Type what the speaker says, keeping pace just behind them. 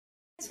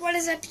What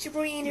is up? It's your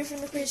boy Andrew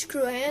from the Crazy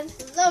Crew and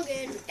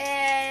Logan.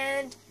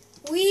 And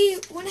we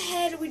went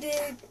ahead. We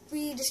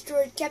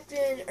destroyed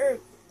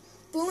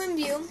Boom and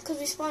Boom because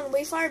we spawned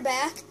way far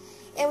back,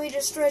 and we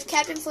destroyed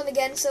Captain Flynn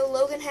again. So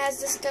Logan has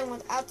this gun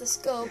without the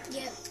scope.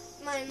 Yep.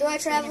 Mine Do I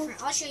travel?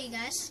 I'll show you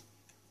guys.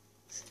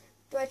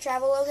 Do I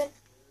travel, Logan?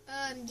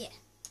 Yeah.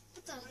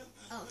 What the?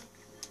 Oh,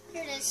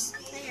 here it is.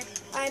 Right here.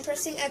 I'm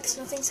pressing X.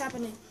 Nothing's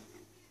happening.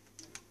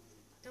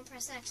 Don't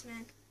press X,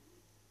 man.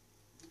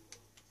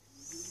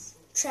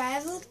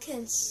 Travel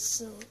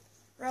cancelled.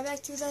 Right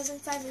back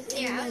 2005 with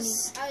Yeah, I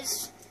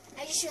just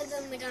showed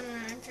them the gun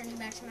and I'm turning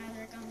back to my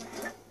other gun.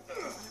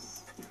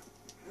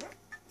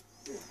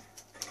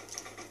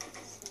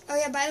 Oh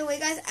yeah, by the way,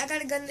 guys, I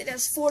got a gun that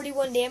does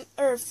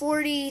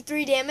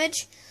 43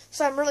 damage,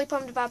 so I'm really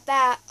pumped about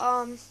that.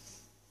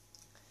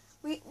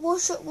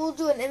 We'll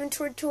do an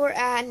inventory tour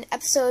at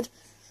episode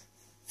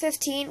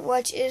 15,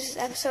 which is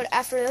the episode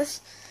after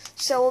this.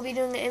 So we'll be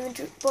doing an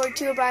inventory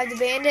tour by the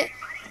Bandit.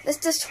 This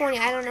does 20.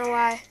 I don't know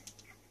why.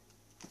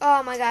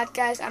 Oh my god,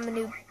 guys, I'm a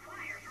noob.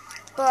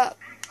 But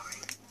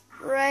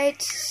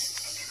right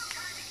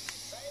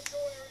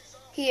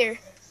here,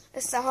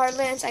 it's the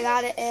Hardlands. I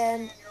got it,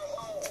 and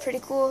it's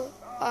pretty cool.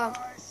 Oh,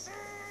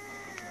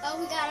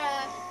 we got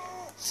a.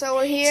 So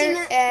we're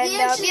here, and we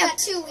actually got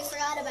two. We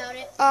forgot about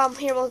it.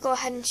 Here, we'll go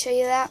ahead and show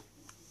you that.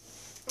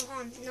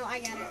 No,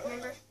 I got it.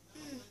 Remember?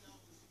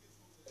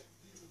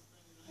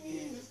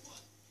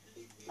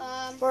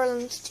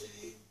 Borderlands.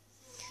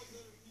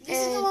 This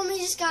is the one we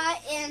just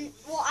got, and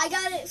well, I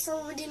got it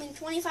for redeeming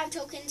 25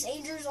 tokens.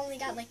 Andrew's only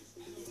got like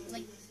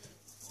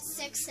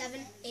 6,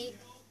 7, 8.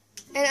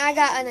 And I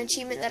got an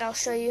achievement that I'll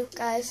show you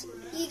guys.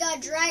 You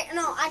got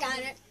No, I got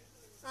it.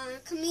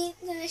 Complete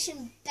the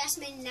mission, best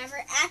mission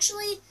ever.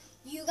 Actually,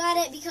 you got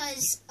it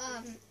because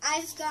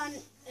I've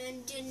gone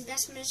and did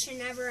best mission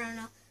ever on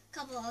a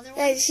couple other ones.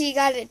 Yeah, see, you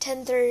got it at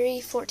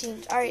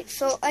 10:30:14. All right.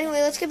 So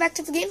anyway, let's get back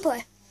to the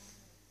gameplay.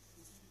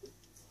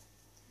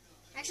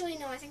 Actually,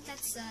 no, I think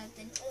that's not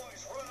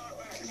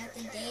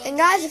the day. And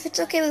guys, if it's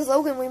okay with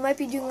Logan, we might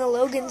be doing a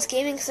Logan's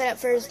gaming setup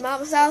for his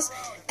mom's house,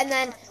 and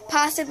then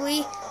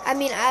possibly, I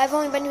mean, I've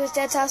only been to his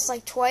dad's house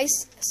like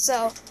twice,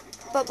 so,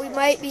 but we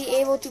might be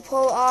able to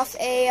pull off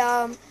a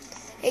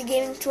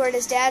gaming tour at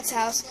his dad's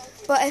house.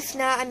 But if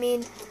not, I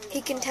mean,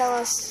 he can tell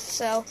us.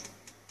 So,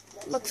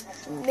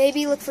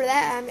 maybe look for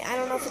that. I mean, I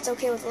don't know if it's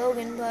okay with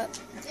Logan, but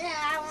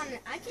yeah,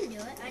 I can do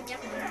it. I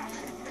definitely want to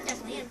do it. I'm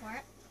definitely in for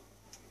it.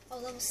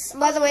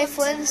 By the way,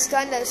 Flynn's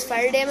gun does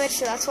fire damage,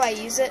 so that's why I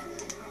use it.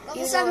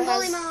 Level 7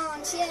 bully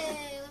mons, yay!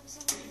 Level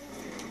 7.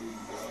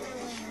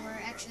 We're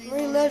actually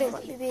reloading.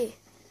 Let me be.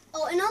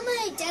 Oh, and on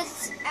my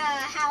dad's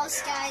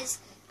house, guys,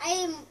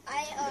 I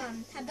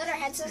have better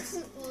headsets.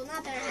 Well,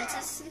 not better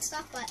headsets and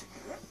stuff, but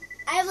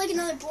I have like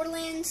another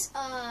Borderlands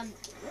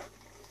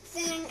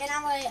thing, and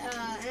I'm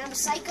a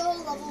psycho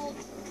level.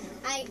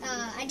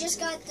 I just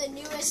got the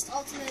newest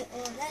ultimate,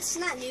 or that's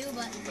not new,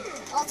 but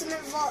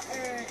ultimate vault,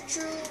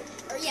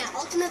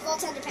 ultimate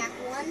vault ender pack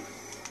 1,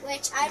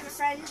 which I have a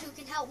friend who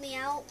can help me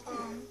out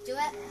do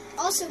it.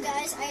 Also,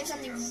 guys, I have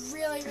something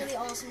really, really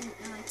awesome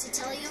to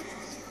tell you.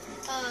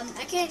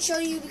 I can't show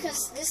you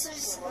because this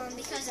is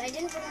because I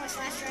didn't bring my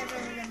flash drive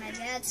over to my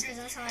dad's because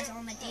that's how I have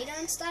all my data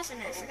and stuff,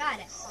 and I forgot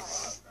it.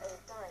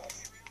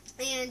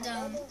 And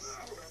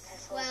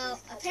well,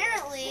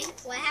 apparently,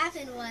 what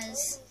happened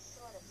was,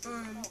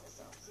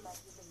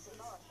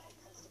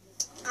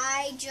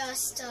 I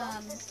just,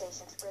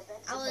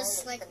 I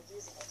was, like,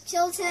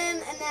 killed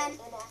him, and then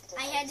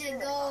I had to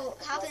go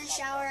hop in the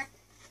shower,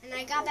 and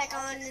I got back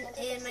on,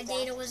 and my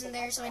data wasn't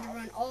there, so I had to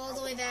run all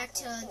the way back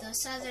to the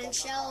southern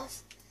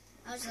shelf.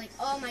 I was like,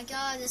 oh my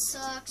god, this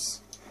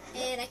sucks.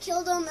 And I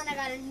killed him, and I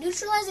got a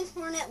neutralizing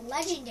hornet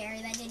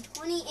legendary that did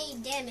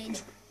 28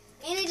 damage.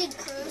 And I did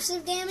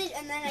corrosive damage,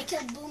 and then I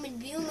killed Boom and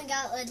Boom and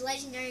got a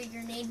legendary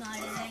grenade mod,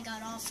 and then I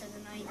got off for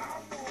the night.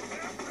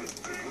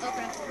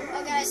 Okay.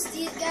 Oh, guys,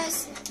 these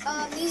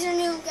are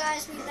new,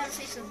 guys. We've never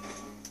faced them.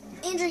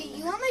 Andrew,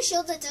 you want my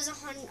shield that does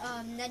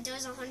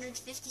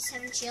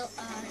 157 shield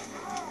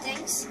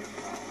things?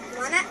 You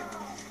want it?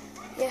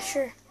 Yeah,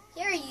 sure.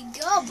 Here you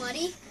go,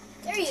 buddy.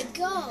 There you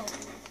go.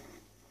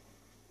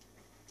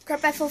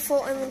 Crap, I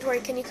full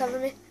inventory. Can you cover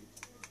me?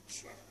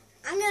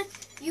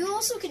 You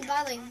also can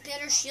buy like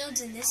better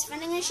shields in this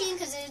vending machine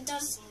because it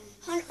does.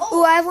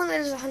 Oh, I have one that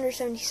does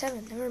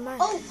 177. Never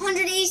mind. Oh,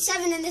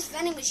 187 in this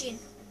vending machine.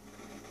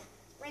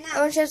 Right now.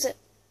 How much is it?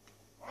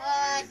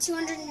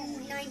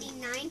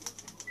 299.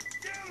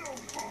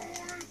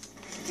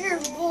 Here,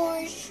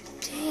 boys.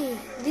 Dang,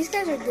 these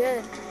guys are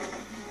good.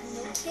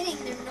 No kidding,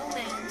 they're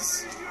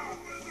nomads.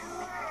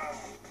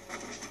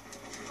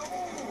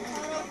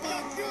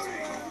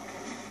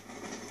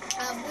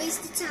 I've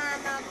wasted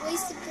time. I've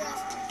wasted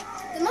breath.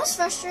 The most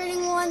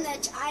frustrating one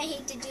that I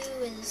hate to do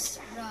is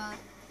where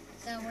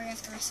you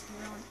have to rescue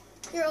your own.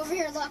 Here, over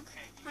here, look.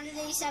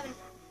 187.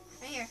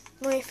 Right here.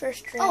 My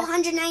first draft. Oh,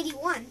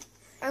 191.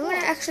 I'm gonna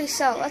actually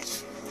sell.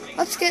 Let's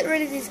get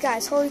rid of these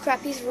guys. Holy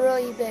crap, he's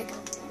really big.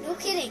 No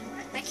kidding.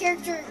 My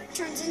character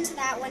turns into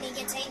that when he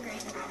gets angry.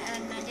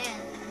 And my dad.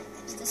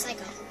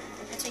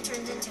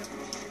 turns into.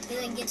 He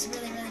like gets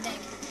really, really big.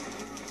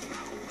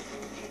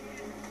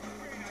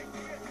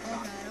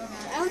 Oh god, oh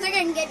god. I don't think I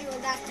can get you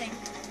with that thing.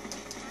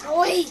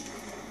 Oi!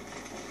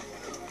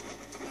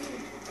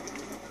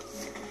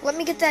 Let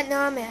me get that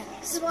nomad.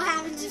 This is what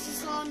happens if you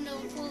fall into a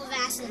pool of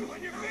acid.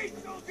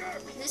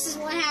 This is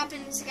what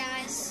happens,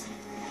 guys.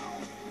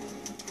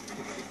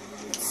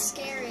 It's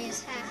scary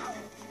as heck.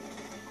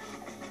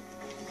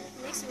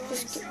 Makes me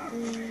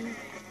wanna...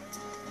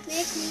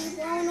 Make me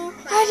wanna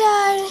cry. I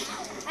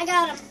died. I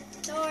got him.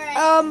 Don't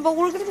worry. But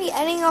we're gonna be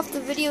ending off the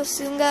video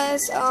soon,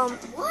 guys.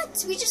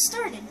 What? We just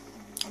started.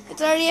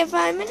 It's already at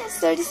 5 minutes,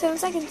 37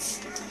 seconds.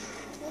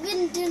 We've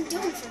been doing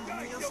for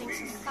nothing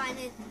for 5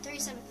 minutes,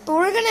 37. But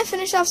we're gonna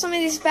finish off some of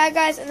these bad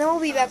guys, and then we'll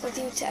be back with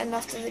you to end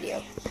off the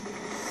video.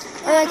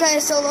 Alright,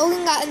 guys. So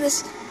Logan got in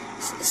this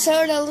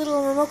sort of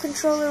little remote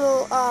control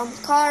little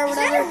car or It's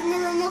whatever.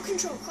 not a remote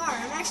control car.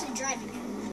 I'm actually driving it.